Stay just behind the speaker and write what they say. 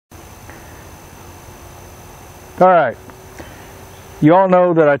All right, you all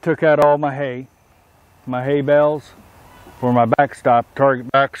know that I took out all my hay bales for my backstop,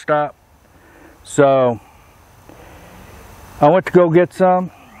 target backstop. So I went to go get some.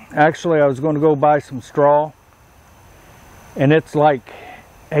 Actually, I was going to go buy some straw, and it's like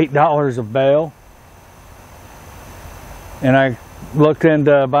 $8 a bale. And I looked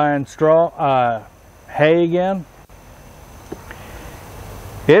into buying hay again.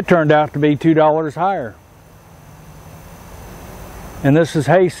 It turned out to be $2 higher. And this is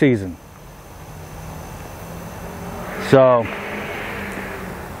hay season. So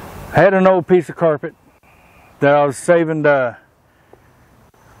I had an old piece of carpet that I was saving to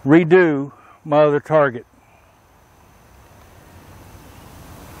redo my other target.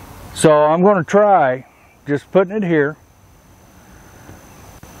 So I'm going to try just putting it here,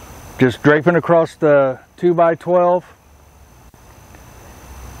 just draping across the 2x12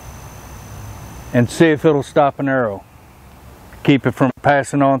 and see if it'll stop an arrow, keep it from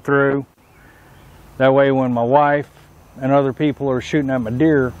passing on through. That way when my wife and other people are shooting at my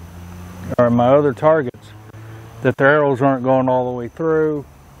deer or my other targets, that their arrows aren't going all the way through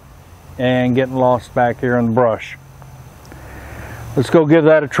and getting lost back here in the brush. Let's go give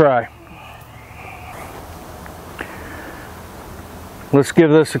that a try. Let's give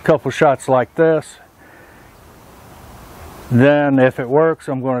this a couple shots like this. Then if it works,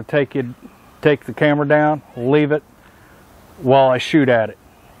 I'm going to take the camera down, leave it while I shoot at it,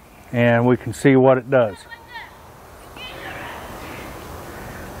 and we can see what it does.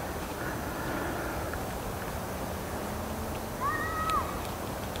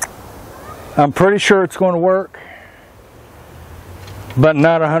 I'm pretty sure it's going to work, but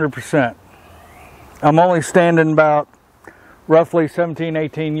not 100%. I'm only standing about roughly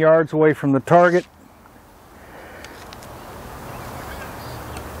 17-18 yards away from the target,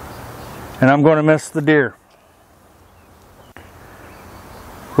 and I'm going to miss the deer.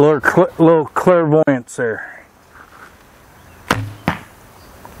 A little clairvoyance there.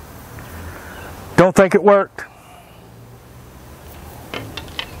 Don't think it worked.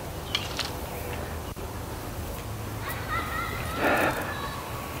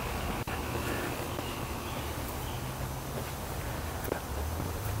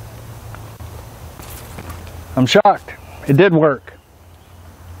 I'm shocked. It did work.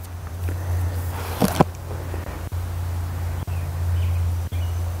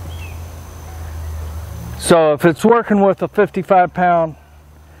 So if it's working with a 55-pound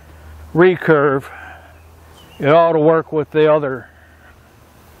recurve, it ought to work with the other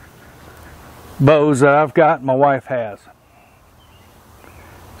bows that I've got and my wife has.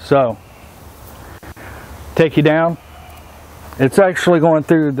 So, take you down. It's actually going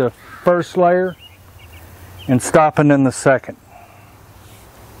through the first layer and stopping in the second.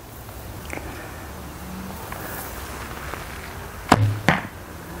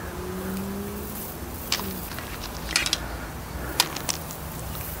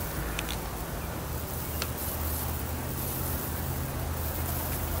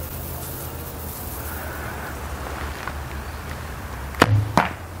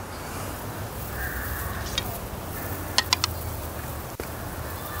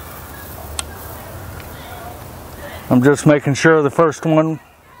 I'm just making sure the first one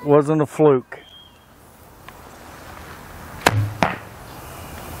wasn't a fluke.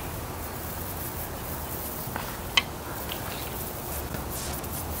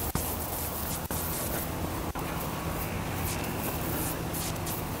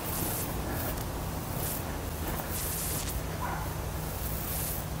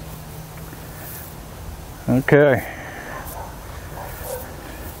 Okay.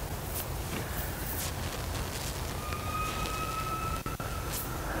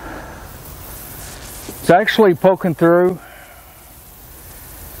 It's actually poking through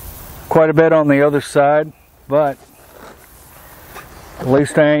quite a bit on the other side, but at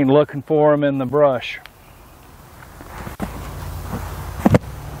least I ain't looking for them in the brush.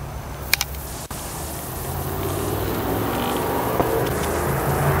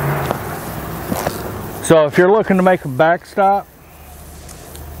 So if you're looking to make a backstop,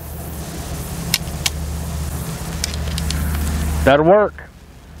 that'll work.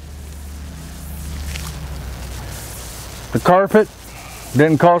 The carpet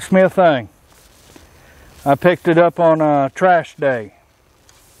didn't cost me a thing. I picked it up on a trash day,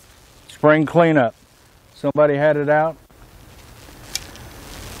 spring cleanup. Somebody had it out,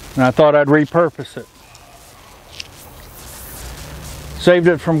 and I thought I'd repurpose it. Saved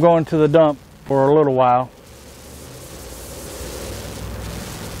it from going to the dump for a little while.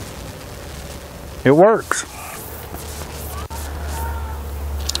 It works.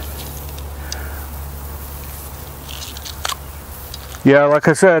 Yeah, like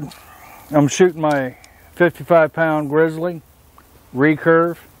I said, I'm shooting my 55-pound Grizzly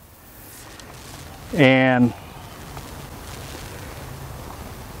recurve, and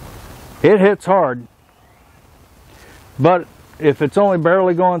it hits hard, but if it's only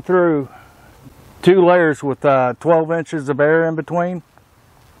barely going through 2 layers with 12 inches of air in between,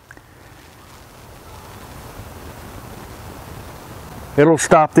 it'll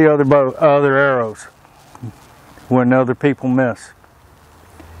stop the other arrows when other people miss.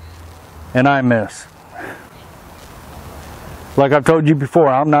 And I miss. Like I've told you before,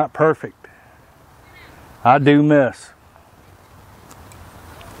 I'm not perfect. I do miss.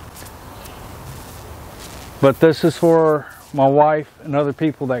 But this is for my wife and other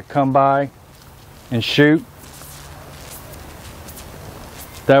people that come by and shoot.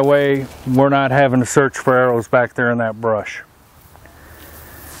 That way we're not having to search for arrows back there in that brush.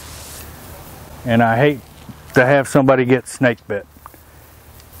 And I hate to have somebody get snake bit.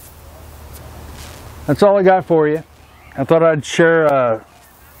 That's all I got for you. I thought I'd share a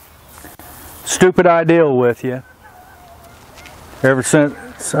stupid idea with you. Ever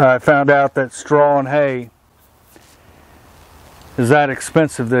since I found out that straw and hay is that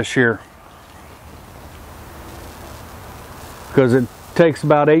expensive this year. Because it takes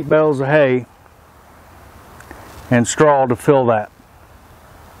about 8 bales of hay and straw to fill that.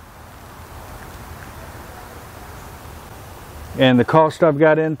 And the cost I've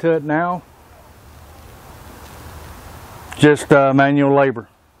got into it now, just manual labor.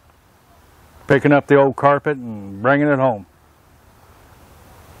 Picking up the old carpet and bringing it home.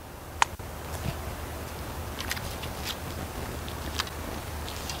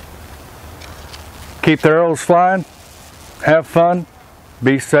 Keep the arrows flying, have fun,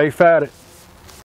 be safe at it.